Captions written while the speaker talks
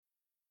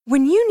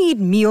When you need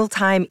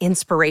mealtime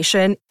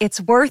inspiration,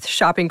 it's worth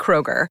shopping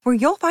Kroger, where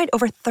you'll find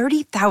over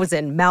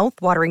 30,000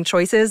 mouth-watering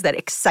choices that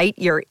excite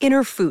your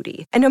inner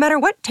foodie. And no matter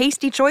what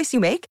tasty choice you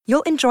make,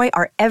 you'll enjoy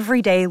our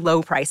everyday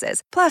low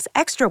prices, plus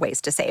extra ways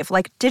to save,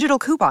 like digital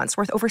coupons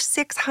worth over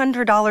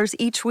 $600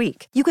 each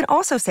week. You can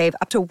also save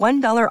up to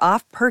 $1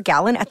 off per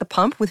gallon at the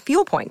pump with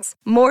fuel points.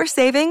 More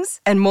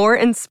savings and more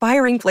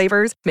inspiring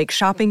flavors make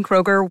shopping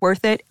Kroger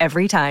worth it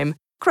every time.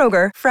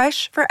 Kroger,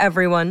 fresh for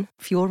everyone.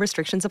 Fuel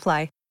restrictions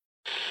apply.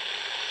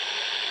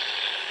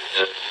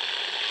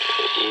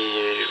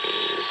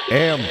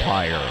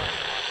 Empire.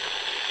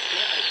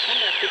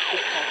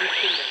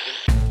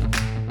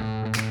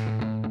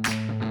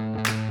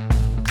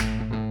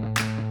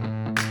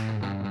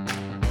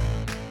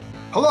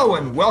 Hello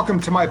and welcome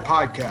to my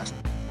podcast.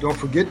 Don't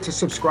forget to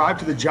subscribe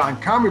to the John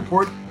Keim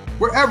Report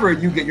wherever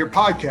you get your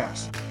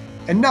podcasts.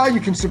 And now you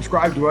can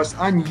subscribe to us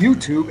on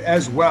YouTube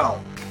as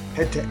well.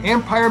 Head to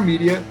Empire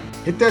Media,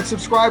 hit that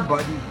subscribe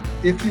button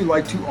if you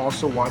like to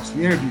also watch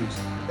the interviews.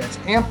 That's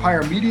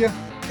Empire Media,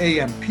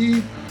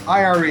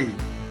 AMPIRE.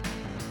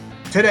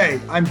 Today,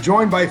 I'm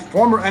joined by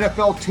former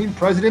NFL team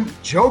president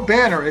Joe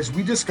Banner as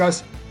we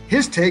discuss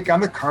his take on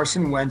the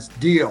Carson Wentz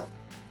deal.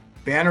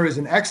 Banner is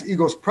an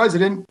ex-Eagles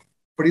president,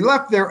 but he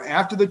left there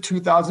after the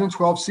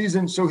 2012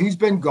 season, so he's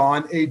been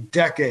gone a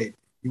decade.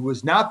 He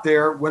was not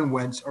there when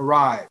Wentz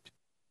arrived.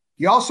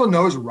 He also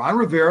knows Ron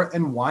Rivera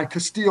and Juan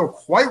Castillo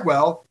quite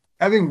well,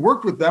 having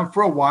worked with them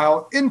for a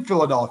while in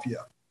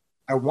Philadelphia.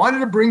 I wanted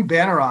to bring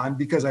Banner on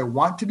because I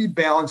want to be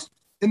balanced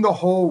in the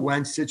whole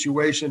Wentz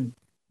situation,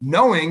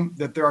 knowing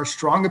that there are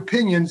strong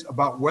opinions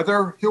about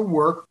whether he'll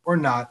work or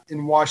not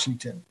in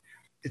Washington.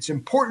 It's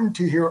important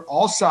to hear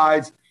all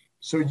sides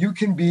so you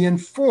can be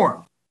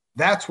informed.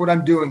 That's what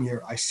I'm doing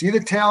here. I see the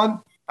talent.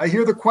 I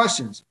hear the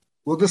questions.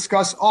 We'll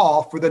discuss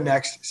all for the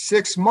next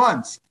 6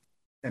 months.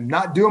 I'm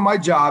not doing my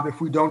job if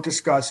we don't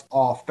discuss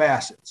all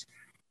facets.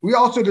 We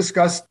also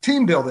discuss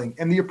team building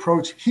and the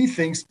approach he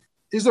thinks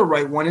is the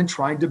right one in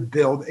trying to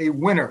build a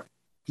winner.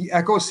 He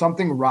echoes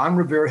something Ron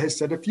Rivera has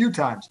said a few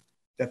times,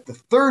 that the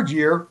third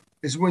year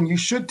is when you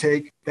should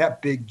take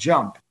that big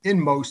jump in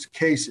most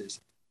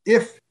cases,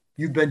 if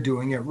you've been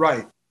doing it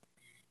right.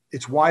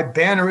 It's why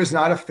Banner is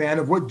not a fan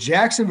of what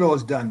Jacksonville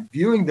has done,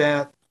 viewing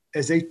that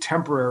as a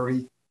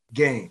temporary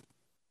gain.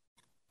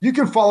 You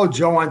can follow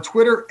Joe on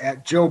Twitter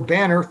at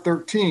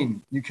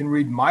JoeBanner13. You can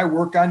read my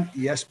work on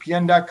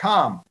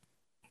ESPN.com.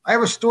 I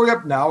have a story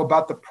up now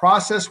about the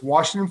process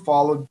Washington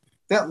followed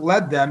that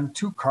led them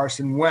to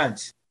Carson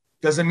Wentz.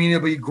 Doesn't mean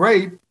it'll be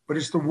great, but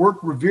it's the work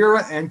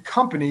Rivera and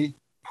company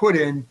put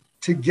in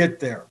to get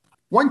there.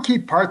 One key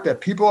part that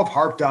people have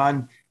harped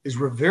on is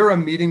Rivera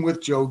meeting with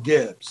Joe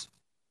Gibbs.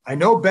 I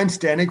know Ben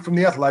Stanek from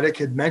The Athletic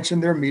had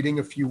mentioned their meeting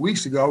a few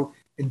weeks ago,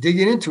 and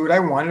digging into it, I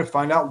wanted to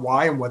find out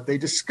why and what they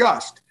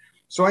discussed.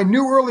 So I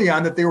knew early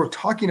on that they were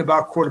talking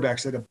about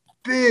quarterbacks, that a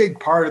big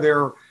part of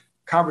their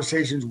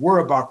conversations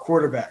were about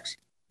quarterbacks.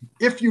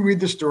 If you read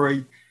the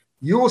story,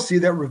 you will see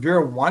that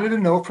Rivera wanted to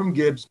know from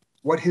Gibbs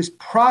what his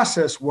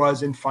process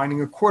was in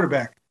finding a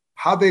quarterback,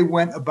 how they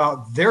went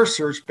about their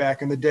search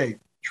back in the day,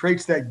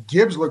 traits that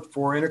Gibbs looked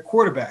for in a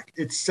quarterback,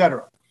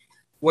 etc.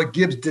 What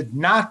Gibbs did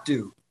not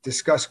do,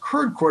 discuss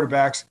current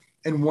quarterbacks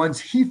and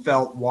ones he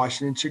felt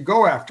Washington should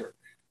go after.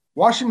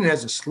 Washington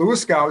has a slew of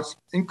scouts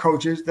and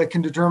coaches that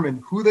can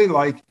determine who they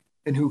like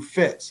and who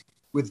fits.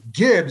 With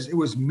Gibbs, it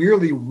was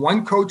merely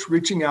one coach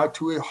reaching out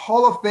to a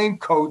Hall of Fame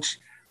coach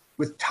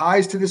with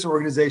ties to this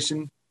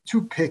organization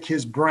to pick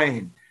his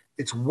brain.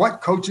 It's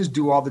what coaches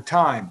do all the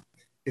time.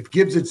 If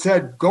Gibbs had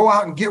said, go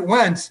out and get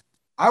Wentz,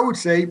 I would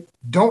say,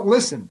 don't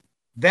listen.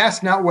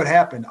 That's not what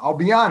happened. I'll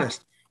be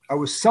honest. I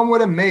was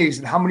somewhat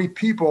amazed at how many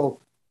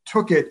people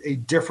took it a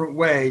different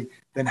way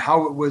than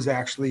how it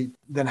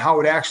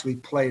actually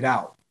played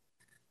out.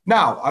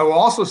 Now, I will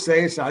also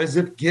say it's not as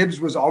if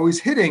Gibbs was always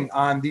hitting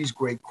on these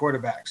great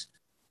quarterbacks.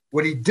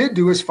 What he did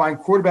do is find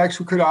quarterbacks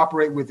who could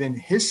operate within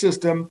his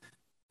system,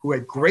 who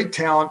had great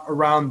talent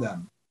around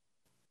them.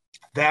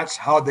 That's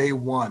how they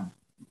won.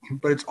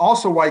 But it's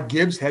also why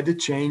Gibbs had to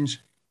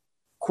change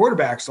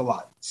quarterbacks a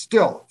lot.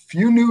 Still,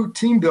 few knew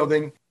team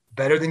building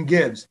better than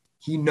Gibbs.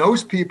 He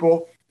knows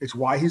people. It's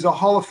why he's a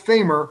Hall of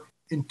Famer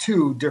in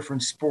 2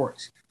 different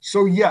sports.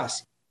 So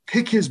yes,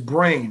 pick his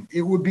brain.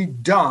 It would be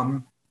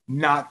dumb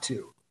not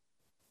to.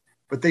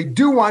 But they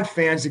do want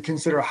fans to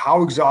consider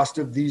how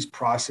exhaustive this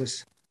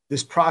process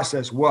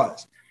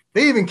was.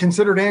 They even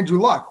considered Andrew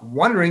Luck,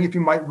 wondering if he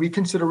might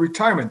reconsider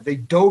retirement. They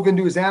dove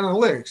into his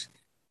analytics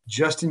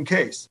just in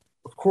case.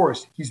 Of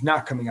course, he's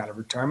not coming out of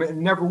retirement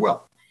and never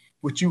will.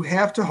 What you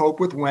have to hope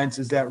with Wentz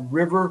is that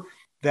Rivera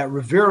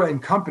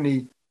and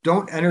company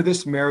don't enter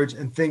this marriage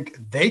and think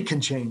they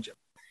can change him.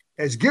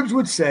 As Gibbs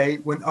would say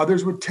when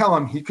others would tell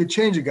him he could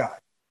change a guy.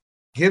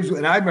 Gibbs,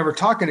 and I remember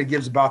talking to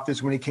Gibbs about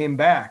this when he came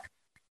back.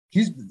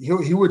 He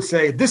would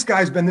say, this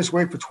guy's been this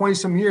way for 20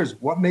 some years.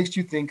 What makes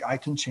you think I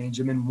can change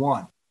him in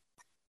one?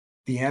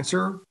 The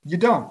answer, you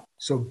don't.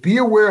 So be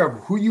aware of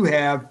who you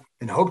have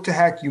and hope to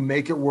heck you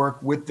make it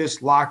work with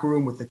this locker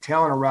room, with the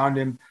talent around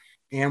him,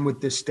 and with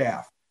this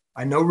staff.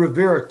 I know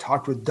Rivera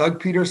talked with Doug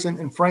Peterson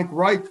and Frank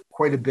Reich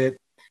quite a bit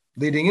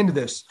leading into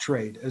this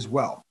trade as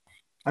well.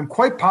 I'm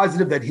quite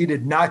positive that he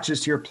did not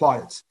just hear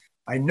plaudits.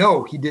 I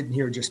know he didn't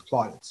hear just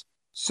plaudits.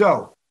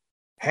 So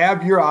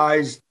have your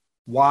eyes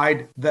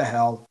wide the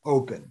hell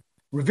open.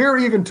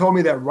 Rivera even told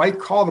me that Reich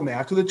called him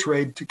after the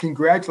trade to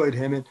congratulate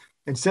him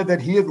and said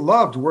that he had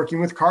loved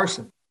working with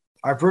Carson.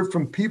 I've heard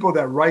from people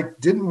that Reich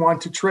didn't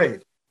want to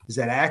trade. Is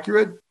that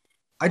accurate?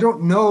 I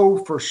don't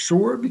know for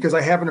sure because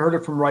I haven't heard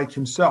it from Reich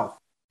himself.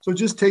 So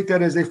just take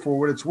that as for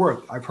what it's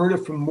worth. I've heard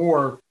it from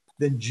more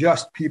than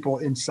just people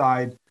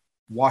inside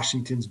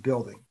Washington's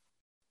building.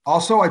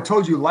 Also, I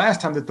told you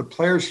last time that the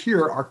players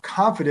here are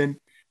confident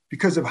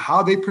because of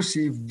how they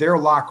perceive their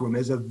locker room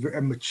as a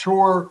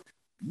mature,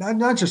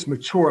 not just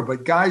mature,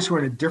 but guys who are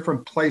in a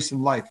different place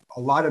in life.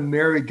 A lot of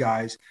married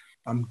guys.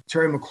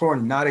 Terry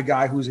McLaurin, not a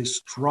guy who's a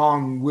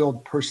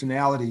strong-willed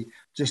personality,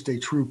 just a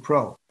true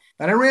pro.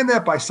 And I ran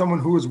that by someone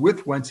who was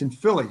with Wentz in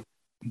Philly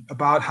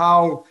about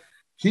how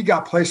he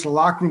got placed in a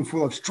locker room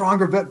full of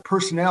stronger vet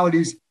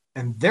personalities.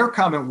 And their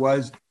comment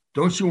was,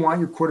 don't you want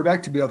your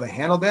quarterback to be able to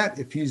handle that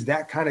if he's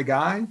that kind of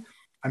guy?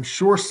 I'm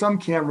sure some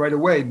can right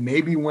away.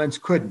 Maybe Wentz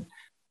couldn't.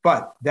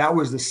 But that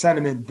was the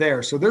sentiment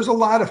there. So there's a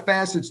lot of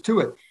facets to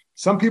it.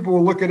 Some people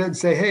will look at it and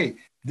say, hey,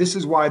 this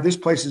is why this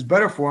place is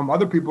better for him.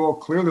 Other people will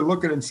clearly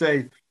look at it and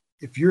say,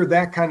 if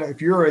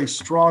you're a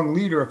strong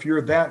leader, if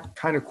you're that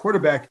kind of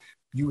quarterback,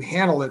 you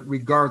handle it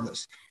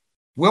regardless.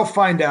 We'll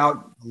find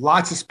out.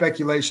 Lots of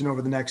speculation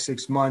over the next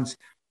 6 months.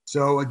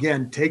 So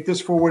again, take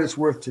this for what it's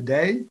worth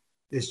today.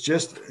 It's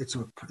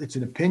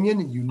an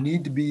opinion. You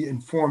need to be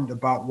informed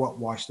about what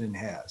Washington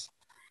has.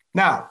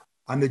 Now,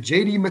 on the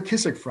J.D.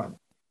 McKissic front,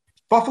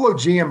 Buffalo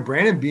GM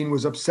Brandon Beane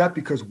was upset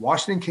because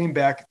Washington came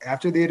back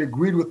after they had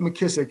agreed with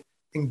McKissic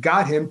and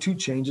got him to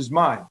change his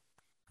mind.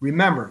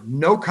 Remember,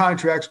 no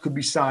contracts could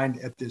be signed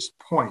at this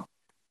point.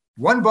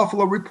 One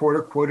Buffalo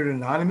reporter quoted an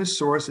anonymous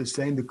source as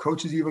saying the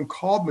coaches even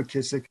called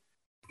McKissic,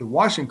 the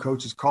Washington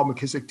coaches called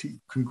McKissic to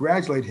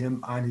congratulate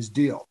him on his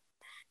deal.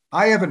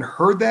 I haven't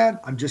heard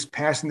that. I'm just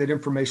passing that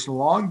information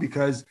along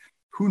because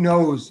who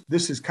knows,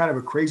 this is kind of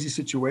a crazy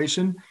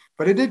situation.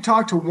 But I did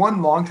talk to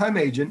one longtime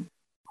agent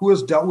who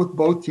has dealt with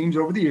both teams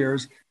over the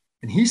years,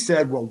 and he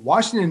said what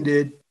Washington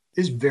did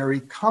is very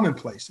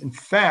commonplace. In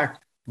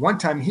fact, one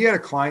time he had a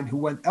client who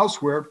went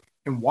elsewhere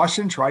and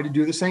Washington tried to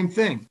do the same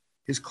thing.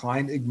 His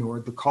client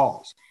ignored the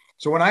calls.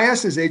 So when I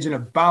asked his agent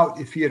about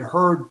if he had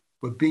heard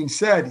what Beane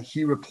said,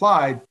 he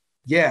replied,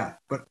 yeah,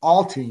 but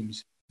all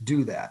teams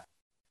do that.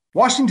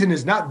 Washington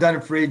is not done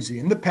in free agency.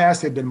 In the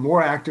past, they've been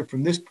more active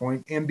from this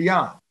point and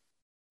beyond.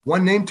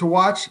 One name to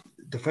watch,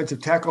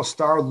 defensive tackle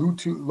star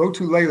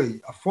Lotu Lele,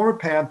 a former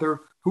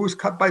Panther who was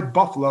cut by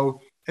Buffalo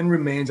and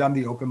remains on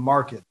the open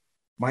market.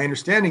 My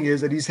understanding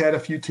is that he's had a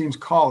few teams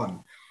call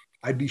him.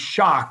 I'd be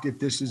shocked if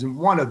this isn't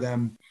one of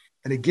them.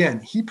 And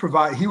again, he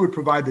would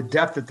provide the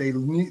depth that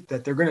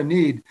they're going to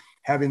need,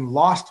 having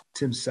lost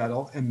Tim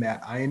Settle and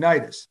Matt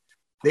Ioannidis.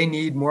 They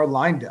need more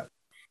line depth.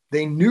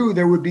 They knew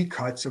there would be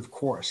cuts, of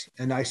course.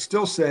 And I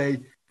still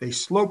say they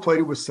slow played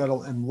it with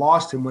Settle and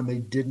lost him when they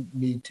didn't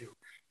need to.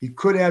 He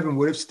could have and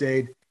would have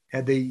stayed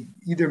had they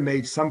either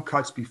made some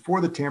cuts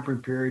before the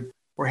tampering period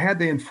or had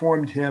they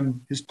informed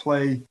him his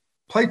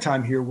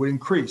playtime here would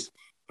increase.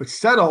 But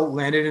Settle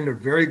landed in a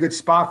very good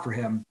spot for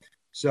him.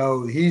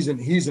 So he's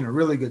in a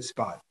really good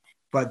spot.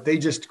 But they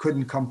just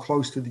couldn't come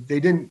close to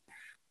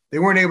they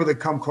weren't able to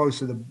come close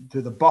to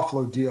the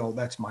Buffalo deal.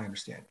 That's my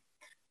understanding.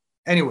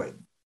 Anyway,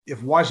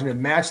 if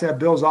Washington matched that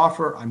Bills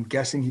offer, I'm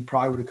guessing he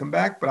probably would have come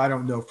back, but I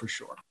don't know for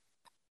sure.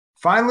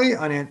 Finally,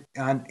 on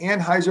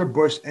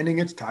Anheuser-Busch ending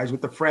its ties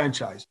with the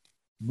franchise,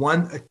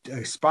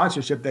 a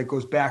sponsorship that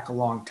goes back a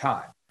long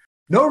time.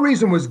 No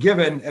reason was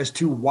given as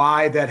to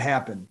why that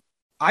happened.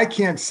 I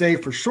can't say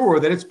for sure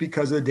that it's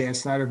because of the Dan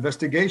Snyder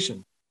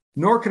investigation,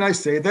 nor can I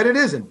say that it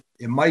isn't.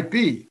 It might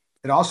be.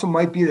 It also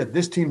might be that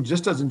this team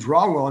just doesn't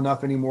draw well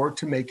enough anymore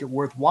to make it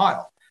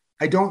worthwhile.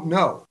 I don't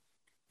know.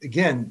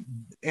 Again,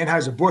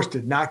 Anheuser-Busch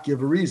did not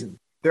give a reason.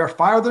 There are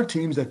 5 other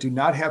teams that do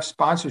not have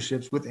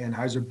sponsorships with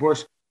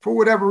Anheuser-Busch for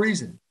whatever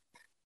reason.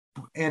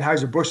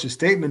 Anheuser-Busch's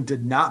statement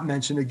did not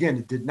mention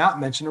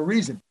a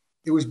reason.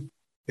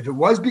 If it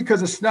was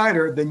because of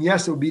Snyder, then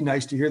yes, it would be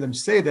nice to hear them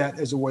say that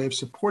as a way of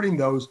supporting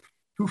those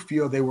who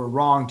feel they were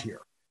wronged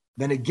here.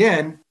 Then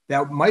again,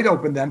 that might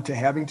open them to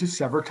having to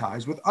sever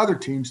ties with other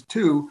teams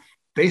too,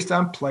 based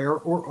on player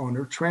or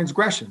owner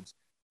transgressions.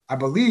 I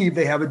believe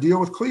they have a deal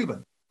with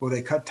Cleveland. Will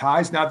they cut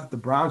ties now that the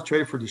Browns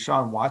traded for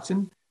Deshaun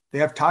Watson? They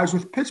have ties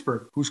with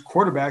Pittsburgh, whose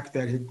quarterback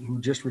who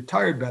just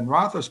retired, Ben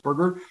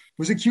Roethlisberger,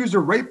 was accused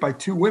of rape by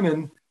 2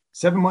 women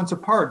 7 months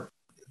apart,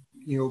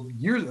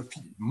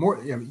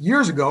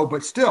 years ago,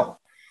 but still.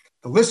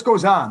 The list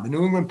goes on. The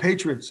New England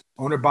Patriots,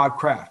 owner Bob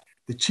Kraft.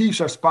 The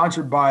Chiefs are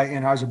sponsored by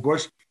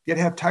Anheuser-Busch, yet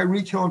have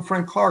Tyreek Hill and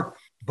Frank Clark,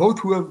 both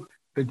who have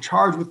been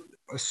charged with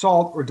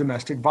assault or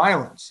domestic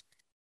violence.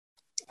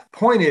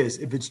 Point is,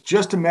 if it's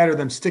just a matter of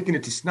them sticking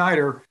it to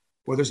Snyder,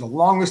 well, there's a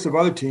long list of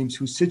other teams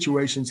whose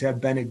situations have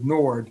been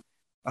ignored,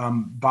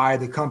 by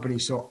the company.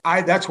 So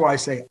that's why I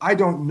say I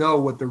don't know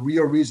what the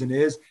real reason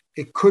is.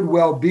 It could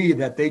well be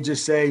that they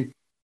just say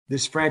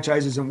this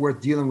franchise isn't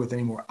worth dealing with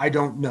anymore. I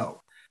don't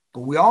know.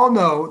 But we all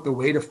know the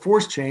way to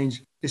force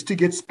change is to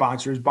get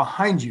sponsors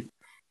behind you.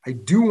 I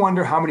do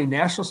wonder how many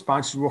national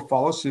sponsors will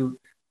follow suit,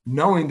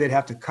 knowing they'd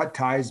have to cut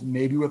ties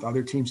maybe with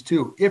other teams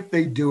too, if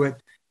they do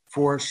it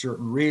for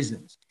certain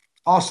reasons.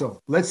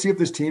 Also, let's see if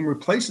this team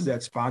replaces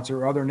that sponsor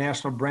or other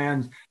national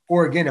brands,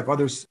 or again, if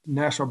other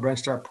national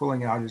brands start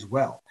pulling out as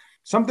well.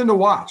 Something to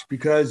watch,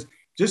 because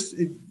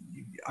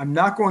I'm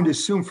not going to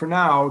assume for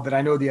now that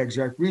I know the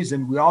exact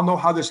reason. We all know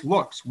how this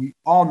looks. We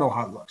all know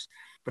how it looks.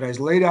 But as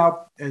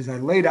I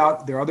laid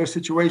out, there are other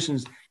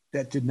situations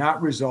that did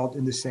not result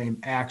in the same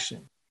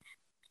action.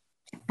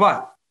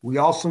 But we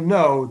also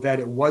know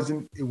that it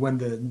wasn't when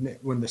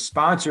the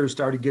sponsors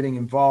started getting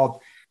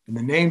involved in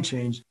the name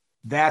change,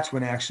 that's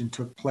when action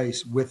took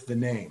place with the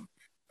name.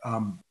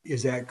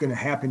 Is that going to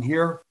happen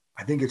here?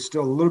 I think it's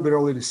still a little bit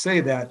early to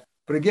say that.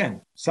 But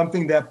again,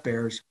 something that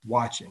bears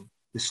watching.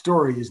 The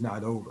story is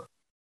not over.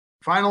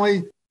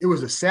 Finally, it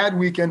was a sad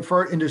weekend for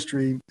our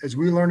industry as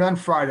we learned on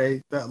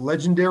Friday that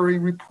legendary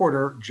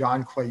reporter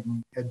John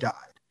Clayton had died.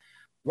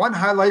 One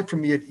highlight for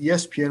me at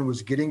ESPN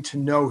was getting to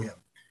know him.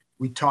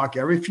 We talk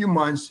every few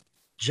months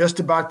just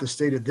about the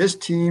state of this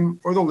team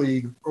or the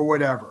league or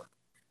whatever.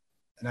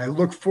 And I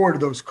look forward to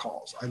those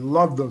calls. I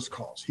love those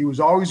calls. He was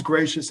always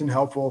gracious and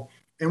helpful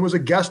and was a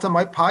guest on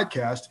my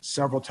podcast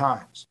several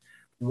times.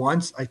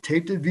 Once I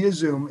taped it via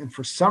Zoom, and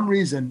for some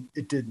reason,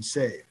 it didn't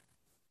save.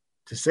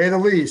 To say the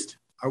least,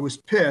 I was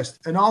pissed.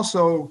 And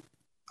also,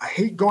 I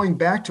hate going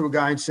back to a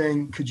guy and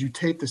saying, could you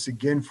tape this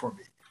again for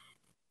me?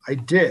 I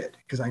did,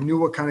 because I knew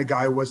what kind of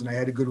guy I was and I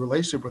had a good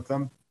relationship with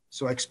him.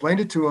 So I explained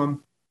it to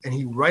him, and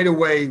he right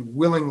away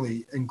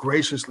willingly and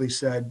graciously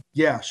said,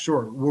 yeah,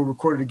 sure, we'll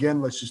record it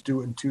again. Let's just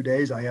do it in 2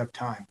 days. I have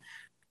time.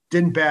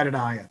 Didn't bat an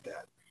eye at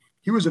that.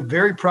 He was a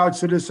very proud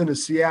citizen of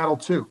Seattle,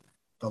 too.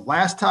 The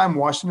last time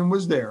Washington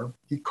was there,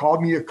 he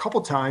called me a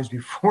couple times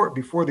before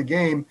the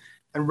game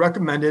and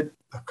recommended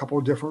a couple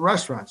of different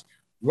restaurants,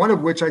 one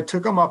of which I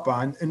took him up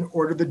on and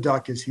ordered the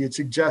duck as he had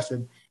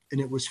suggested, and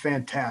it was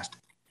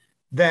fantastic.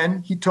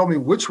 Then he told me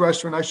which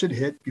restaurant I should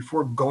hit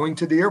before going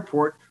to the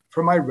airport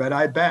for my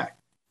red-eye back.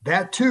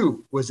 That,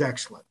 too, was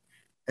excellent.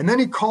 And then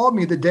he called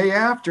me the day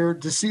after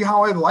to see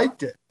how I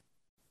liked it.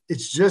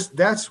 It's just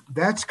that's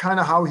kind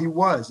of how he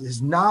was.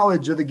 His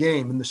knowledge of the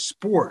game and the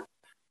sport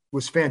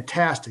was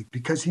fantastic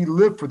because he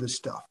lived for this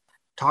stuff,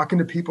 talking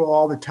to people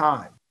all the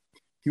time.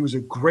 He was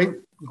a great,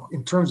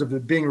 in terms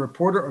of being a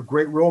reporter, a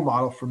great role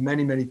model for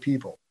many, many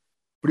people.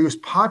 But he was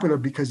popular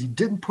because he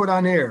didn't put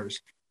on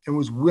airs and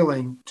was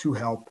willing to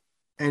help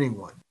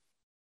anyone.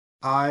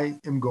 I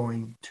am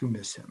going to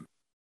miss him.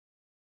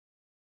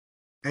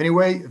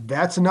 Anyway,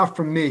 that's enough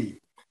from me.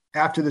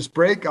 After this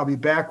break, I'll be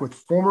back with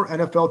former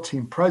NFL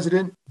team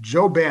president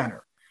Joe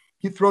Banner.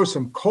 He throws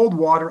some cold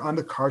water on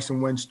the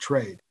Carson Wentz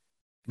trade.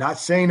 Not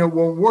saying it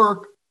won't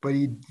work, but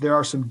there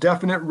are some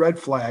definite red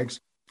flags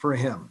for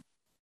him.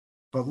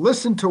 But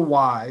listen to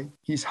why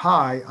he's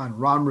high on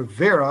Ron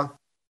Rivera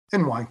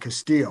and Juan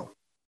Castillo.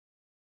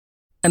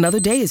 Another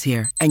day is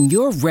here, and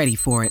you're ready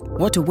for it.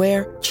 What to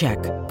wear? Check.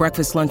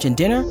 Breakfast, lunch, and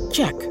dinner?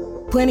 Check.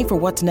 Planning for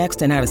what's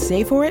next and how to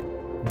save for it?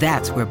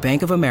 That's where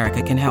Bank of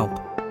America can help.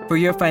 For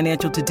your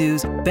financial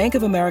to-dos, Bank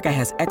of America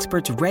has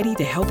experts ready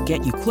to help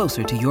get you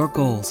closer to your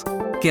goals.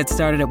 Get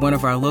started at one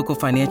of our local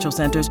financial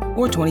centers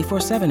or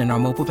 24/7 in our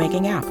mobile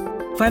banking app.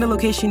 Find a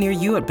location near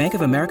you at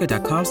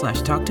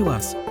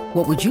bankofamerica.com/talktous.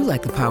 What would you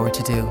like the power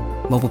to do?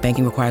 Mobile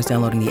banking requires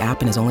downloading the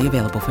app and is only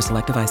available for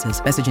select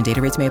devices. Message and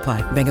data rates may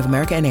apply. Bank of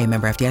America NA,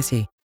 member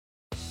FDIC.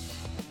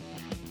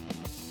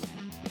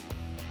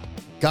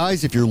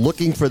 Guys, if you're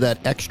looking for that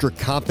extra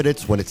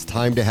confidence when it's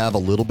time to have a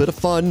little bit of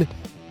fun,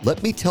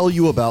 let me tell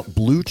you about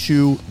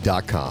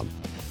BlueChew.com.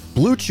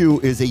 Blue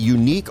Chew is a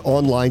unique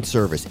online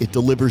service. It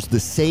delivers the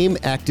same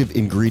active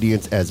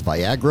ingredients as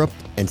Viagra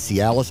and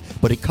Cialis,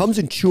 but it comes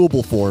in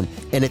chewable form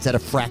and it's at a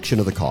fraction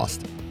of the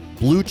cost.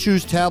 Blue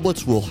Chew's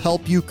tablets will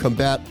help you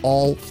combat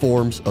all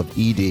forms of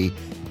ED.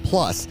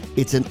 Plus,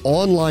 it's an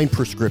online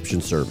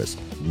prescription service.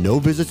 No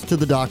visits to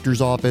the doctor's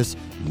office,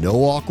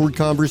 no awkward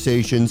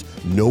conversations,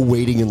 no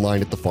waiting in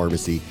line at the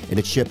pharmacy, and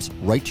it ships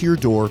right to your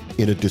door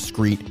in a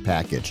discreet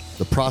package.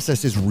 The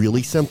process is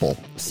really simple.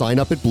 Sign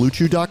up at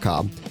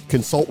BlueChew.com,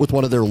 consult with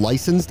one of their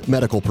licensed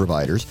medical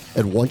providers,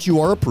 and once you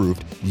are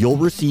approved, you'll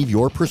receive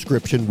your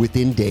prescription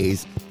within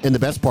days, and the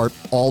best part,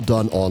 all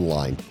done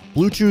online.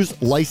 Blue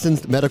Chew's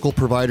licensed medical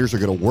providers are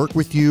going to work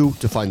with you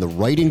to find the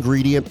right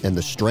ingredient and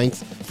the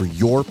strength for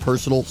your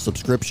personal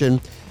subscription.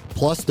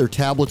 Plus, their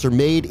tablets are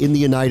made in the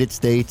United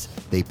States.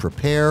 They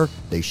prepare,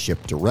 they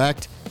ship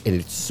direct, and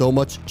it's so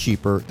much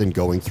cheaper than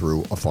going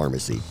through a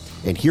pharmacy.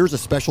 And here's a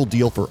special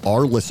deal for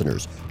our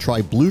listeners.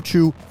 Try Blue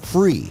Chew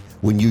free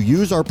when you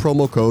use our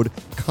promo code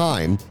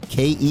KEIM,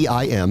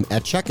 K-E-I-M,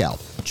 at checkout.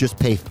 Just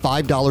pay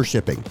 $5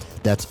 shipping.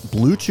 That's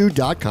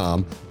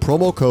BlueChew.com,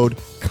 promo code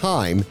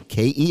KEIM,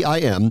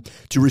 K-E-I-M,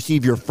 to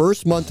receive your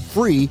first month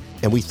free.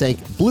 And we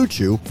thank Blue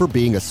Chew for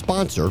being a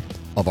sponsor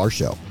of our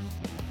show.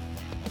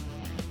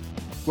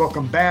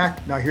 Welcome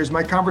back. Now here's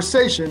my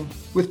conversation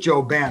with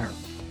Joe Banner.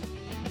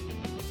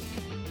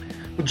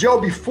 Well, Joe,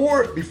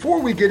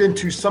 before we get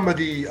into some of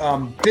the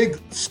big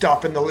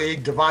stuff in the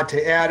league,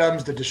 Davante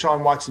Adams, the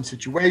Deshaun Watson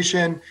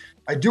situation,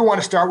 I do want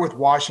to start with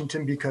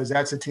Washington because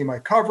that's a team I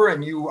cover,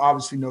 and you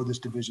obviously know this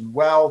division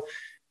well.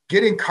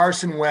 Getting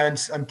Carson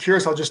Wentz, I'm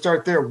curious, I'll just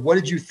start there. What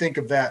did you think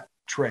of that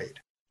trade?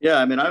 Yeah,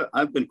 I mean,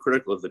 I've been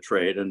critical of the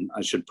trade, and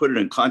I should put it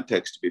in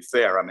context to be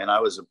fair. I mean, I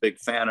was a big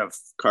fan of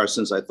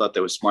Carson's. I thought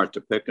they were smart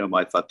to pick him.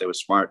 I thought they were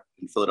smart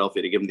in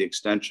Philadelphia to give him the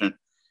extension,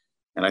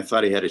 and I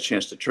thought he had a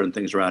chance to turn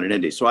things around in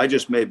Indy. So I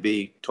just may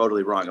be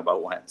totally wrong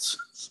about Wentz.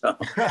 So,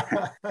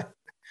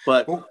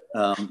 but,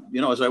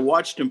 as I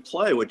watched him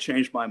play, what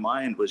changed my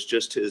mind was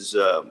just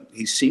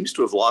he seems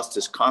to have lost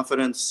his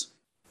confidence.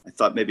 I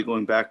thought maybe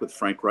going back with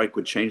Frank Reich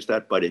would change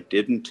that, but it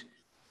didn't.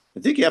 I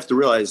think you have to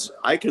realize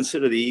I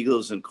consider the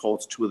Eagles and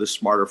Colts two of the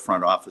smarter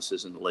front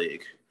offices in the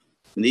league.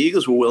 And the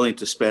Eagles were willing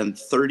to spend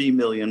 $30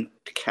 million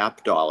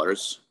cap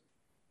dollars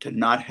to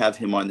not have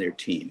him on their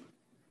team.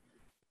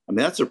 I mean,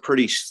 that's a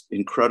pretty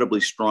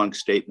incredibly strong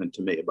statement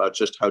to me about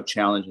just how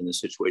challenging the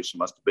situation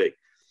must be.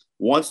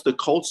 Once the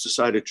Colts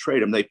decided to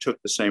trade him, they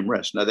took the same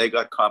risk. Now, they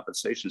got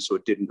compensation, so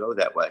it didn't go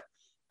that way.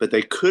 But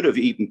they could have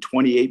eaten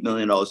 $28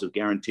 million of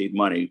guaranteed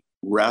money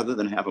rather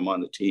than have him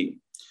on the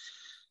team.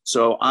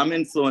 So I'm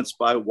influenced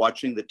by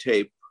watching the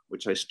tape,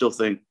 which I still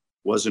think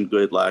wasn't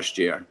good last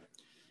year,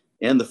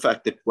 and the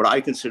fact that what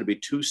I consider to be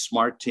two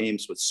smart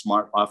teams with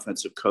smart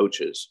offensive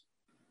coaches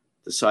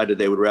decided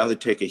they would rather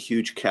take a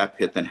huge cap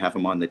hit than have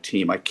him on the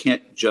team. I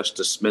can't just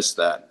dismiss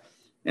that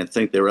and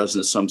think there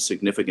isn't some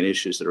significant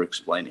issues that are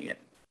explaining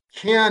it.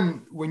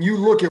 When you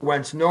look at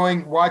Wentz,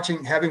 having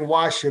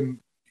watched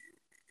him,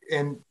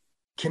 and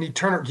can he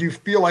turn it? Do you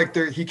feel like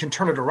he can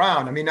turn it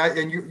around? I mean,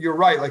 you're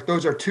right. Like,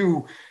 those are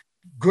two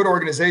good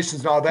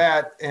organizations and all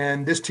that,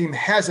 and this team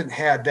hasn't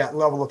had that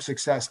level of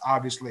success,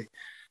 obviously.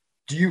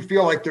 Do you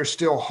feel like there's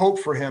still hope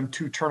for him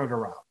to turn it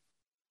around?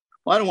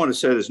 Well, I don't want to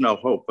say there's no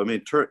hope. I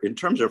mean, in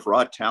terms of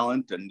raw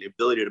talent and the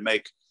ability to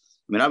make,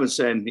 I mean, I've been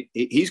saying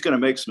he's going to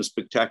make some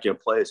spectacular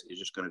plays. He's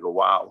just going to go,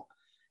 wow.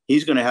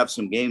 He's going to have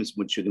some games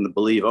which you're going to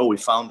believe, oh, we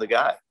found the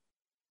guy.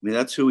 I mean,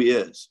 that's who he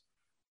is.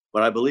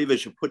 But I believe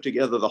as you put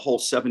together the whole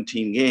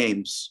 17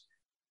 games,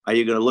 are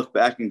you going to look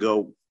back and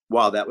go,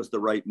 wow, that was the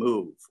right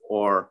move?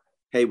 Or,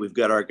 hey, we've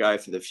got our guy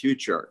for the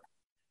future.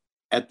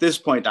 At this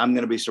point, I'm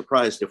going to be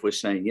surprised if we're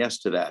saying yes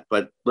to that.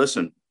 But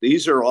listen,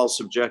 these are all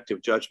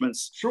subjective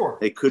judgments. Sure.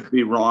 They could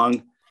be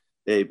wrong.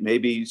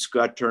 Maybe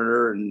Scott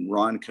Turner and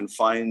Ron can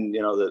find,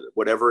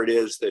 whatever it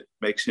is that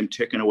makes him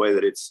tick in a way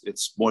that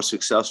it's more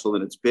successful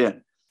than it's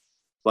been.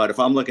 But if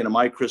I'm looking at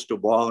my crystal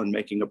ball and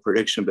making a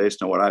prediction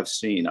based on what I've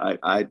seen,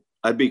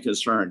 I'd be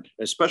concerned,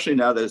 especially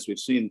now that as we've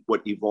seen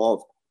what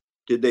evolved.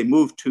 Did they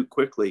move too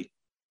quickly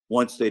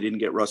once they didn't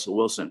get Russell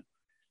Wilson?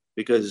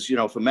 Because,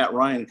 if Matt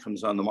Ryan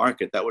comes on the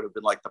market, that would have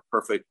been like the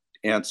perfect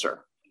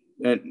answer.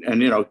 And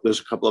there's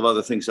a couple of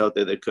other things out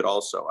there that could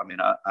also. I mean,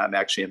 I'm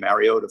actually a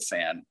Mariota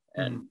fan.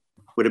 And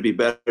would it be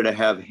better to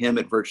have him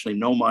at virtually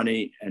no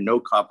money and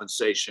no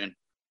compensation,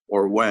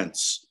 or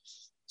Wentz?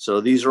 So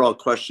these are all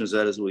questions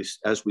that,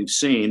 as we've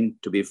seen,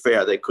 to be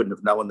fair, they couldn't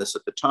have known this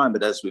at the time.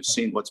 But as we've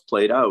seen what's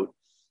played out,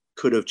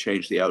 could have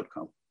changed the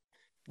outcome.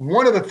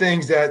 One of the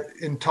things that,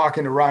 in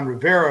talking to Ron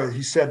Rivera,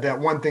 he said that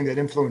one thing that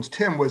influenced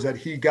him was that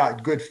he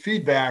got good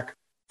feedback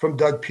from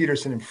Doug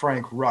Peterson and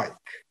Frank Reich.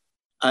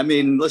 I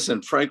mean,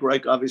 listen, Frank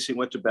Reich obviously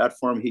went to bat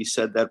for him. He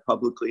said that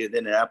publicly in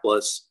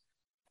Indianapolis,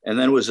 and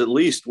then was at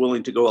least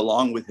willing to go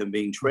along with him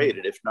being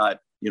traded, if not,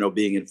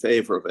 being in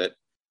favor of it.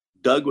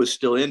 Doug was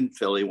still in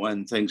Philly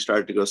when things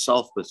started to go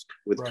south with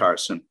right.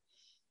 Carson.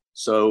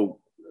 So,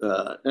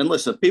 and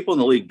listen, people in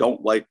the league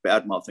don't like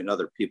bad-mouthing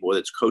other people, whether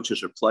it's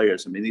coaches or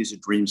players. I mean, these are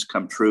dreams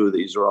come true.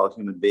 These are all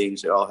human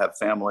beings. They all have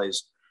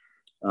families.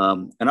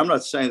 And I'm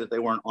not saying that they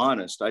weren't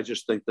honest. I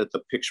just think that the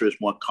picture is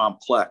more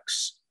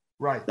complex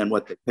right. than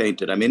what they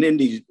painted. I mean,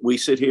 Indy, we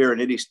sit here and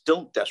Indy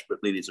still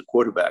desperately needs a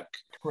quarterback.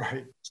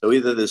 Right. So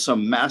either there's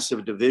some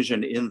massive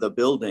division in the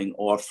building,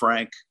 or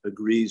Frank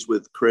agrees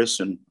with Chris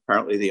and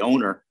apparently the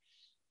owner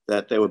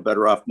that they were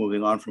better off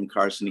moving on from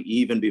Carson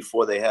even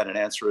before they had an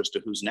answer as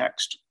to who's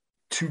next.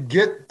 To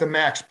get the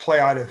max play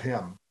out of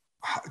him,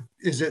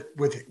 is it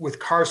with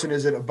Carson?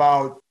 Is it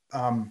about,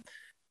 I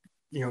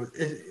don't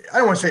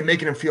want to say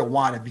making him feel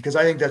wanted, because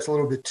I think that's a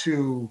little bit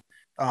too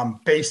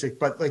basic,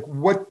 but like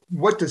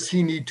what does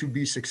he need to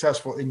be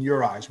successful in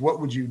your eyes? What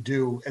would you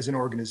do as an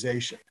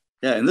organization?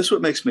 Yeah, and this is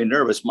what makes me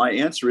nervous. My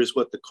answer is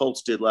what the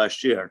Colts did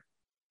last year.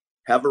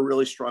 Have a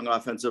really strong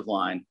offensive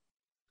line.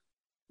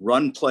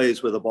 Run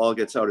plays where the ball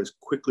gets out as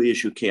quickly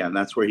as you can.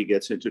 That's where he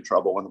gets into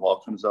trouble, when the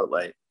ball comes out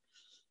late.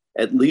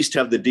 At least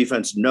have the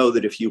defense know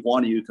that if you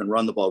want to, you can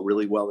run the ball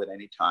really well at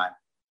any time.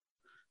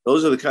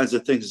 Those are the kinds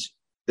of things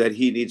that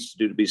he needs to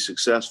do to be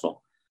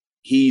successful.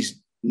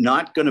 He's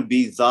not going to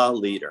be the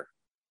leader.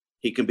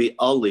 He can be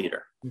a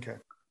leader. Okay.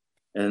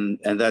 And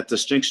that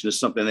distinction is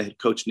something the head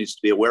coach needs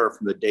to be aware of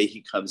from the day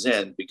he comes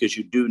in, because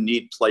you do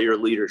need player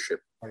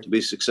leadership right. to be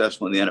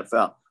successful in the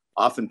NFL.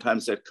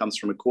 Oftentimes that comes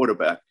from a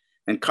quarterback.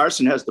 And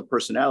Carson has the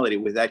personality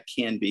where that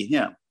can be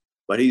him.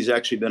 But he's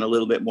actually been a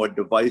little bit more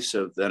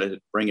divisive than a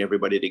bring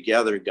everybody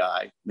together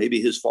guy.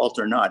 Maybe his fault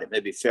or not. It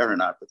may be fair or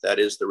not, but that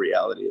is the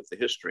reality of the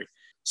history.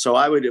 So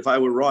I would, if I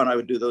were Ron, I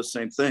would do those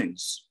same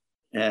things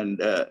and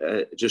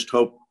just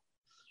hope,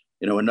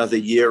 another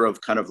year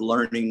of kind of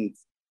learning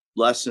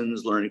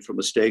lessons, learning from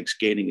mistakes,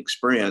 gaining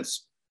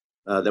experience,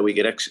 that we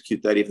could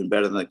execute that even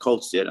better than the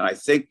Colts did. And I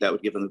think that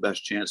would give him the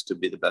best chance to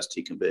be the best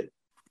he can be.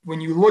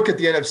 When you look at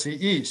the NFC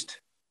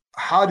East,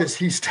 how does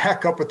he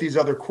stack up with these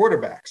other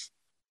quarterbacks?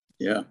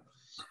 Yeah.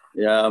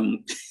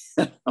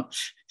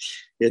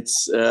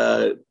 It's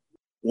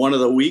one of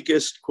the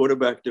weakest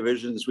quarterback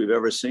divisions we've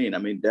ever seen. I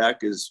mean, Dak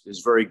is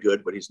very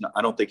good, but he's not.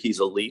 I don't think he's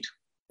elite.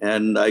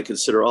 And I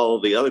consider all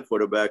of the other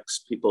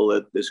quarterbacks people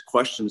that there's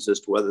questions as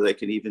to whether they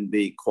can even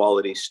be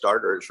quality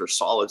starters or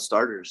solid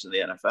starters in the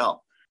NFL.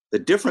 The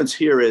difference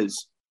here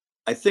is,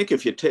 I think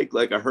if you take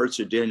like a Hurts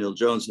or Daniel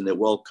Jones and they're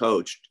well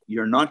coached,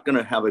 you're not going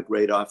to have a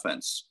great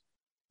offense,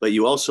 but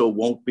you also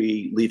won't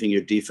be leaving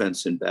your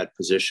defense in bad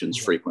positions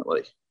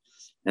frequently.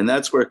 And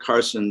that's where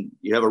Carson,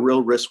 you have a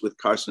real risk with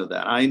Carson of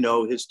that. I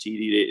know his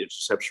TD to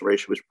interception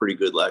ratio was pretty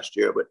good last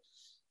year, but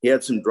he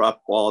had some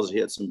drop balls. He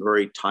had some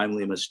very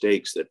timely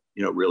mistakes that,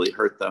 really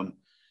hurt them.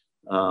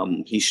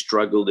 He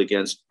struggled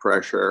against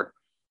pressure.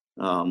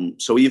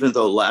 So even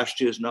though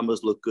last year's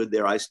numbers look good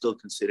there, I still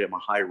consider him a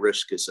high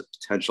risk as a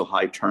potential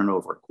high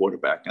turnover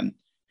quarterback. And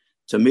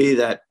to me,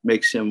 that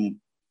makes him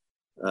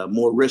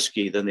more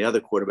risky than the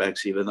other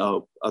quarterbacks, even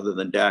though other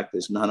than Dak,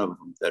 there's none of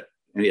them that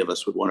any of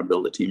us would want to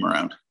build a team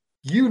around.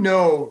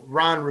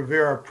 Ron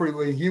Rivera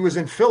pretty. He was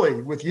in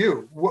Philly with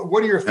you.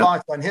 What are your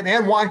thoughts on him?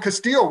 And Juan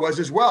Castillo was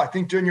as well, I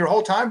think, during your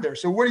whole time there.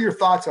 So what are your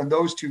thoughts on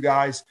those two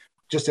guys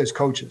just as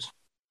coaches?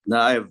 No,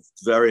 I have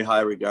very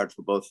high regard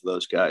for both of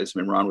those guys.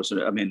 I mean,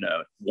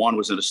 Juan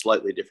was in a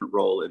slightly different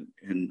role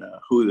in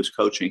who he was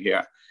coaching here.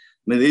 I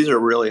mean, these are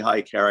really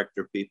high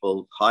character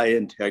people, high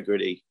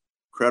integrity,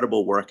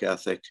 credible work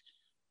ethic.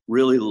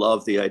 Really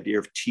love the idea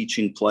of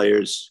teaching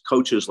players.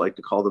 Coaches like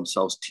to call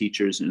themselves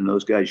teachers, and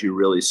those guys, you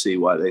really see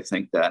why they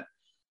think that.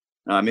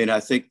 I mean, I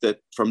think that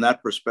from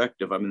that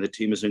perspective, the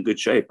team is in good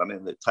shape. I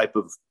mean, the type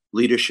of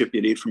leadership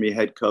you need from your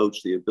head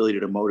coach, the ability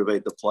to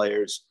motivate the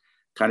players,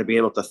 kind of being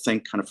able to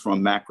think kind of from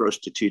a macro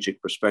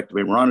strategic perspective.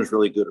 I mean, Ron is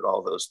really good at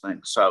all those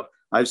things. So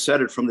I've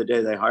said it from the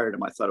day they hired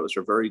him. I thought it was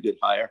a very good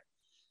hire.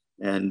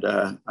 And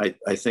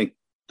I think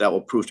that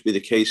will prove to be the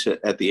case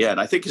at the end.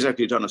 I think he's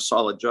actually done a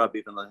solid job,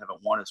 even though they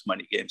haven't won as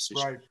many games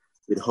as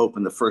you'd hope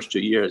in the first 2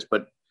 years.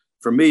 But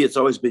for me, it's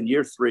always been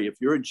year 3. If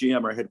you're a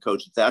GM or a head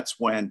coach, that's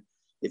when,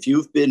 if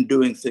you've been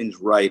doing things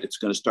right, it's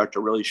going to start to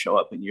really show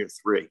up in year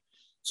 3.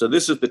 So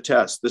this is the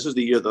test. This is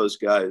the year those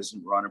guys,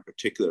 and Ron in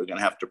particular, are going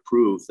to have to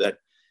prove that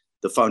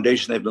the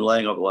foundation they've been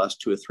laying over the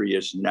last 2 or 3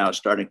 years is now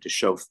starting to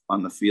show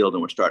on the field,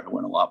 and we're starting to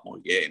win a lot more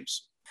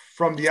games.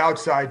 From the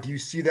outside, do you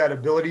see that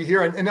ability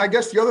here? And I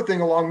guess the other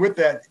thing along with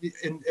that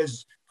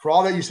is, for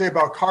all that you say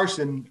about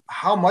Carson,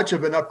 how much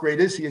of an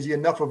upgrade is he? Is he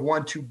enough of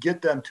one to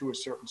get them to a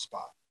certain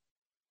spot?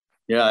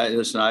 Yeah,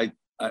 listen,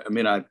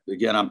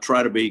 I'm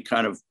trying to be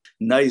kind of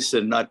nice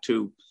and not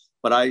too,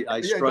 but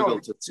I struggle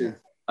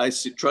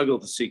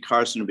to see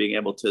Carson being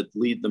able to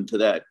lead them to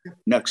that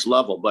next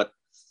level. But,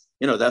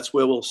 that's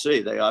where we'll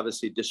see. They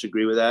obviously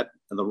disagree with that.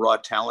 And the raw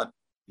talent,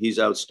 he's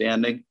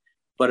outstanding.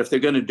 But if they're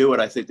going to do it,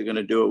 I think they're going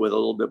to do it with a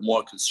little bit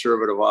more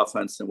conservative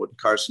offense than what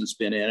Carson's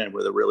been in, and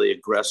with a really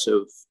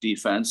aggressive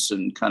defense,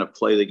 and kind of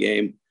play the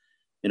game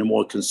in a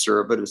more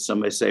conservative, some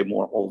may say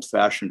more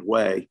old-fashioned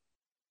way.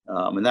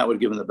 And that would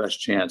give them the best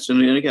chance. And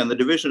again, the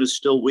division is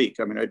still weak.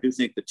 I mean, I do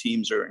think the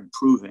teams are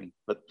improving,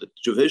 but the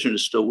division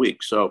is still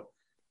weak. So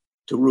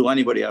to rule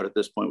anybody out at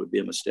this point would be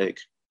a mistake.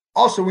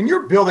 Also, when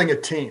you're building a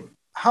team,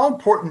 how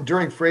important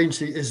during free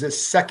agency is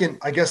this second,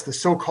 I guess the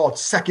so-called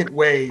second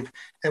wave?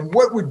 And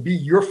what would be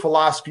your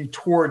philosophy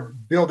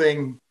toward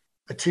building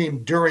a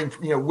team during,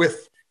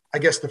 with, I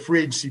guess, the free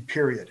agency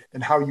period,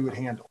 and how you would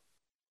handle?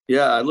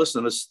 Yeah,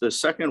 listen, the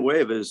second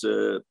wave is,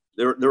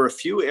 there are a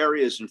few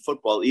areas in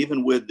football,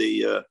 even with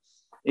the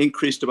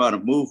increased amount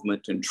of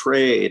movement and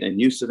trade and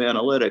use of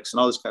analytics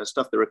and all this kind of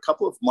stuff. There are a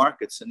couple of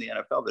markets in the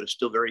NFL that are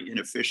still very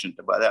inefficient.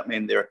 And by that, I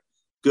mean, they're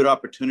good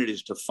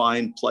opportunities to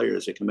find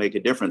players that can make a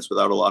difference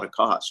without a lot of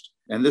cost.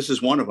 And this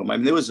is one of them. I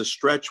mean, there was a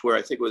stretch where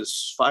I think it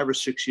was 5 or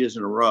 6 years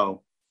in a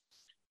row,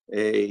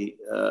 there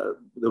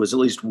was at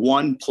least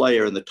one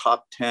player in the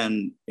top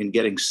 10 in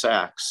getting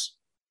sacks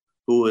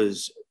who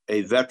was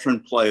a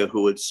veteran player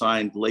who had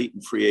signed late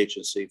in free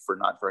agency for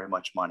not very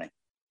much money.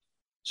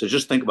 So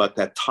just think about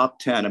that top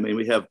 10. I mean,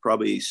 we have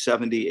probably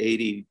 70,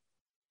 80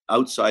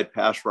 outside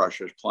pass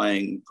rushers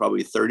playing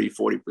probably 30,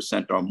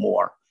 40% or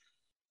more.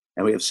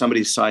 And we have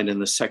somebody signed in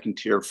the second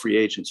tier of free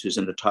agents who's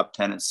in the top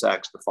 10 in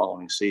sacks the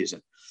following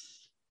season.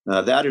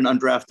 That and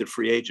undrafted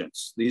free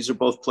agents. These are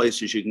both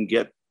places you can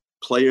get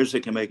players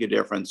that can make a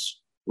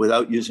difference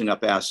without using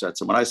up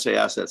assets. And when I say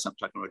assets, I'm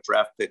talking about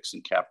draft picks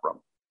and cap room.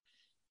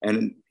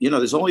 And,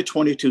 there's only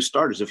 22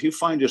 starters. If you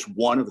find just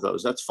one of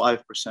those, that's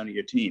 5% of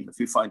your team. If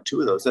you find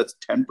 2 of those, that's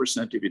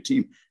 10% of your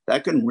team.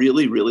 That can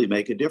really, really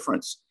make a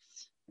difference.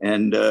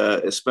 And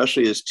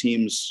especially as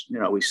teams,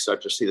 we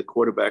start to see the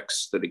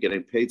quarterbacks that are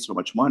getting paid so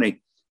much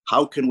money.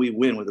 How can we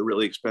win with a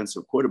really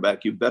expensive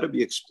quarterback? You better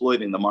be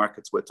exploiting the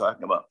markets we're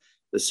talking about.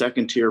 The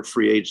second tier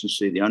free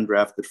agency, the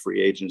undrafted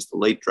free agents, the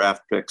late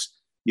draft picks.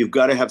 You've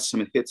got to have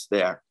some hits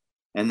there.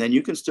 And then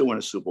you can still win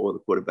a Super Bowl with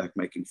a quarterback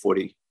making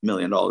 $40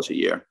 million a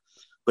year.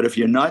 But if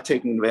you're not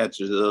taking advantage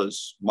of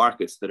those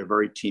markets that are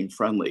very team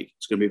friendly,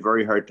 it's going to be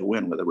very hard to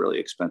win with a really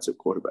expensive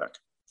quarterback.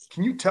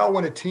 Can you tell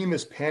when a team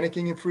is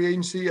panicking in free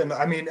agency? And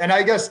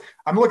I guess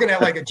I'm looking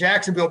at like a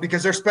Jacksonville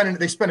because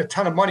they spend a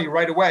ton of money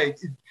right away.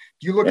 Do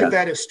you look at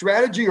that as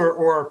strategy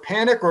or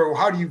panic, or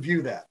how do you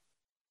view that?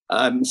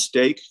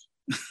 Mistake.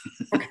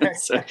 Okay.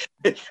 So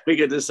we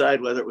can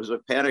decide whether it was a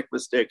panic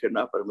mistake or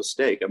not, but a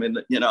mistake. I mean,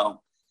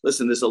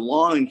 listen, there's a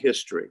long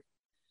history.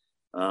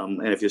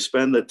 And if you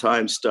spend the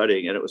time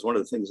studying, and it was one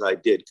of the things I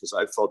did because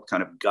I felt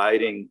kind of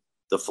guiding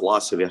the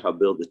philosophy of how to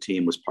build the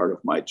team was part of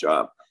my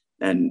job.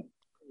 And,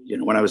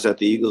 when I was at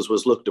the Eagles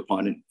was looked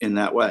upon in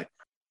that way.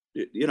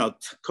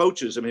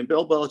 Coaches,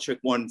 Bill Belichick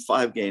won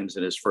 5 games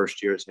in his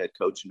first year as head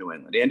coach in New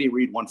England. Andy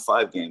Reid won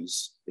 5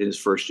 games in his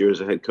first year as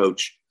a head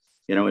coach,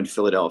 in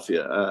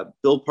Philadelphia.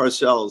 Bill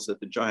Parcells at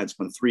the Giants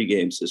won 3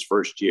 games his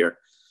first year.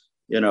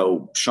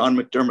 Sean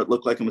McDermott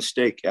looked like a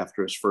mistake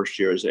after his first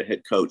year as a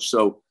head coach.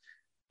 So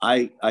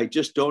I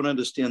just don't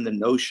understand the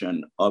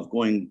notion of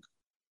going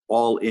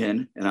all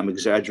in, and I'm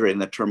exaggerating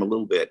that term a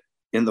little bit,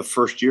 in the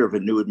first year of a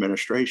new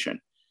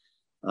administration.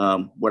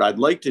 What I'd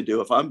like to do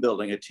if I'm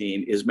building a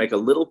team is make a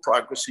little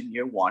progress in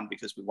year 1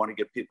 because we want to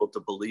get people to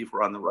believe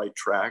we're on the right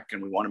track,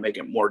 and we want to make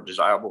it more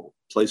desirable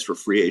place for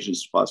free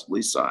agents to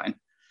possibly sign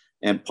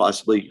and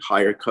possibly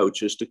hire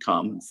coaches to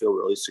come and feel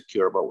really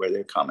secure about where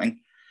they're coming.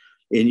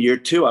 In year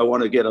 2, I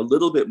want to get a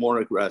little bit more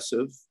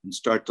aggressive and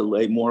start to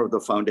lay more of the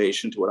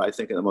foundation to what I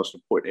think are the most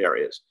important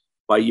areas.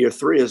 By year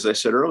 3, as I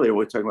said earlier,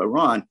 we're talking about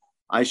Ron,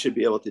 I should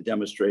be able to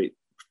demonstrate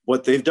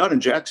what they've done in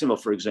Jacksonville,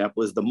 for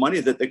example, is the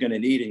money that they're going to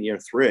need in year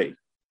 3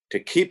 to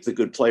keep the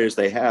good players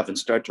they have and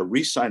start to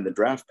re-sign the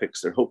draft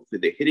picks they're hopefully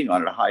they're hitting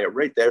on at a higher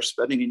rate they're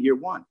spending in year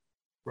 1.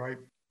 Right.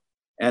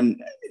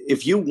 And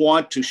if you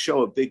want to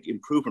show a big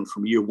improvement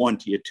from year 1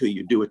 to year 2,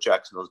 you do what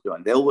Jacksonville's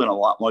doing. They'll win a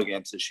lot more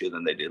games this year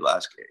than they did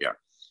last year.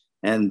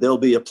 And they'll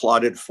be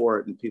applauded for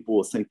it, and people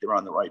will think they're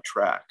on the right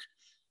track.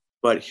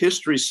 But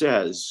history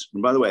says,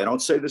 and by the way, I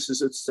don't say this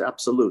is it's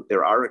absolute.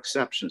 There are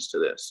exceptions to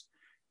this.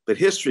 But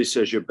history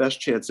says your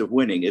best chance of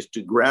winning is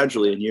to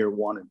gradually in year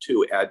 1 and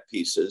 2 add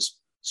pieces,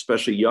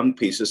 especially young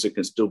pieces that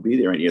can still be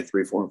there in year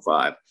 3, 4, and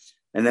 5.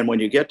 And then when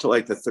you get to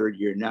like the 3rd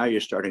year, now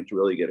you're starting to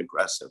really get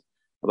aggressive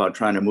about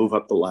trying to move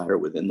up the ladder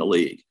within the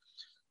league.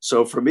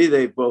 So for me,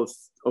 they've both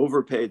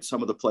overpaid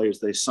some of the players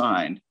they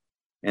signed,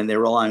 and they're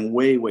relying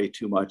way, way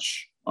too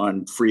much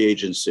on free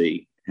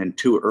agency and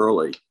too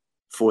early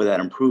for that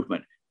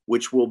improvement,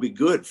 which will be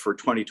good for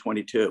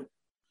 2022.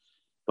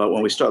 But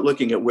when we start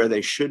looking at where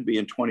they should be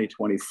in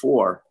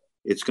 2024,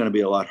 it's going to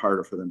be a lot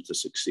harder for them to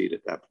succeed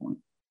at that point.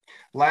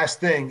 Last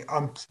thing,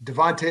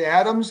 Davante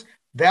Adams,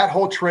 that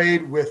whole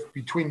trade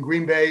between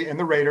Green Bay and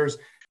the Raiders.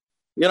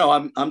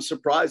 I'm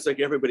surprised, like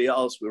everybody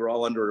else. We were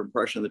all under an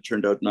impression that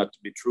turned out not to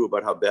be true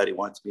about how bad he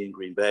wanted to be in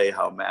Green Bay,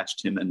 how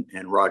matched him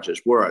and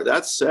Rodgers were.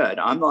 That said,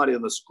 I'm not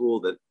in the school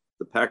that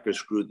the Packers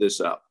screwed this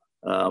up.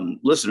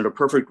 Listen, in a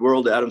perfect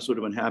world, Adams would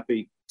have been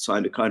happy,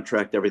 signed a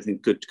contract, everything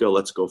good to go,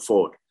 let's go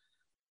forward.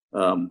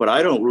 But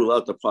I don't rule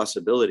out the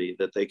possibility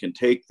that they can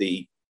take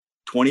the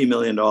 $20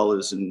 million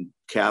in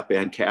cap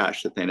and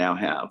cash that they now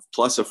have,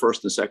 plus a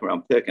 1st and 2nd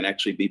round pick, and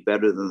actually be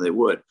better than they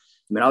would.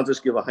 I'll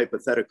just give a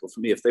hypothetical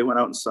for me. If they went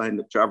out and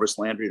signed Jarvis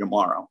Landry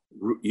tomorrow,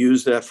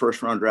 use that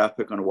 1st round draft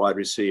pick on a wide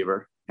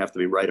receiver, have to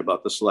be right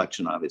about the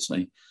selection,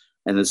 obviously,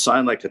 and then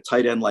sign like a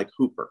tight end like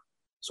Hooper.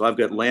 So I've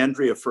got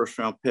Landry, a 1st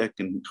round pick,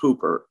 and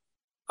Hooper.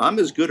 I'm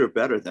as good or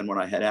better than when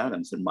I had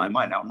Adams in my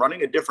mind. Now I'm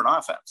running a different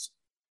offense.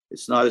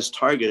 It's not as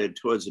targeted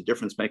towards a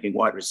difference-making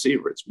wide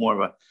receiver. It's more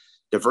of a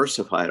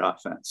diversified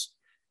offense.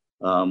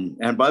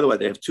 And by the way,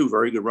 they have 2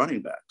 very good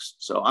running backs.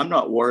 So I'm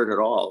not worried at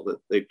all that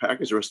the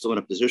Packers are still in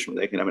a position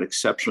where they can have an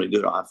exceptionally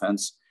good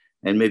offense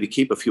and maybe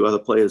keep a few other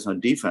players on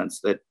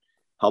defense that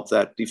help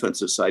that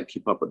defensive side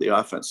keep up with the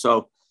offense.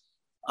 So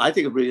I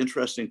think it'll be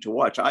interesting to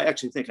watch. I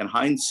actually think in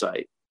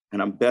hindsight,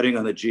 and I'm betting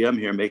on the GM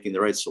here making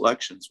the right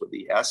selections with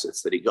the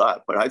assets that he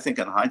got, but I think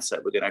in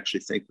hindsight, we're going to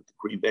actually think that the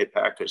Green Bay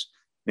Packers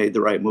made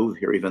the right move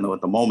here, even though at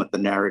the moment the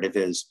narrative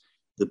is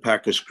the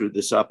Packers screwed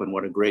this up and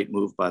what a great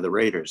move by the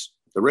Raiders.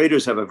 The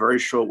Raiders have a very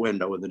short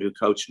window with the new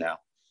coach now,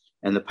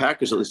 and the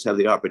Packers at least have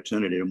the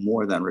opportunity to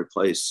more than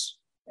replace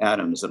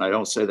Adams. And I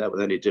don't say that with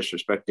any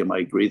disrespect to him. I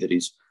agree that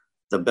he's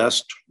the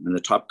best and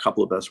the top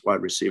couple of best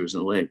wide receivers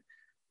in the league.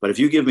 But if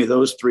you give me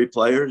those 3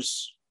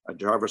 players, a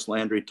Jarvis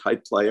Landry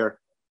type player,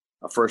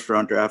 a 1st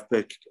round draft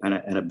pick, and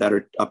a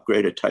better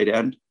upgraded tight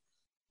end,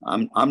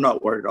 I'm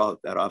not worried at all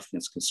that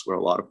offense can score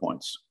a lot of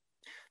points.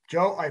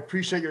 Joe, I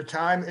appreciate your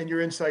time and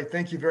your insight.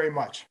 Thank you very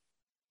much.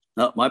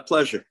 No, my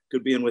pleasure.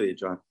 Good being with you,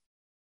 John.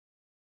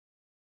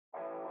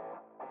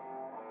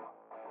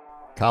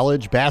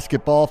 College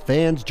basketball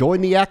fans, join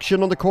the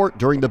action on the court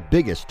during the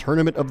biggest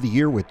tournament of the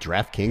year with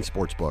DraftKings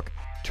Sportsbook.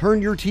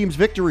 Turn your team's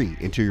victory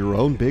into your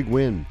own big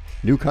win.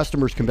 New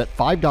customers can bet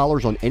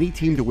 $5 on any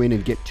team to win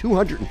and get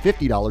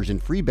 $250 in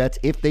free bets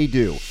if they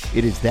do.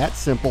 It is that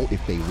simple.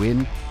 If they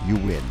win, you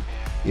win.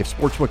 If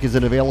Sportsbook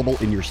isn't available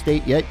in your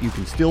state yet, you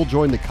can still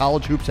join the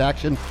college hoops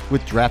action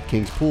with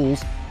DraftKings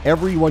Pools.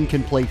 Everyone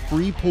can play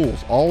free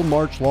pools all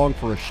March long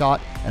for a shot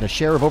at a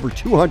share of over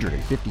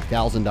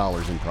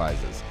 $250,000 in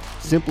prizes.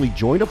 Simply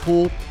join a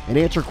pool and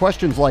answer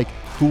questions like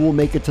who will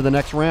make it to the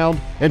next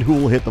round and who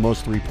will hit the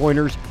most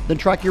three-pointers, then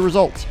track your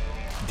results.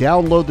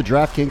 Download the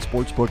DraftKings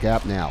Sportsbook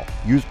app now.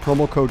 Use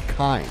promo code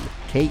KEIM,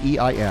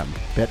 K-E-I-M.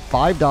 Bet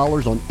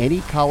 $5 on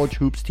any college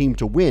hoops team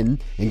to win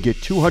and get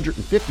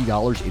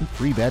 $250 in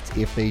free bets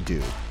if they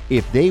do.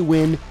 If they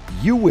win,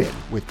 you win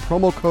with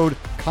promo code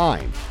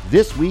KEIM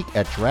this week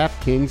at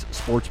DraftKings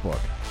Sportsbook.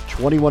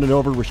 21 and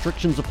over,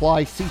 restrictions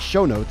apply. See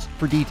show notes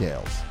for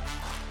details.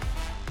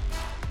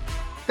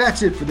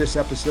 That's it for this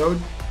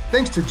episode.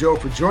 Thanks to Joe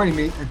for joining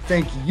me, and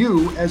thank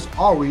you, as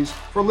always,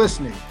 for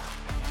listening.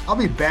 I'll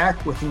be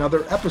back with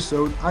another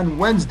episode on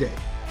Wednesday.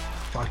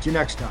 Talk to you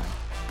next time.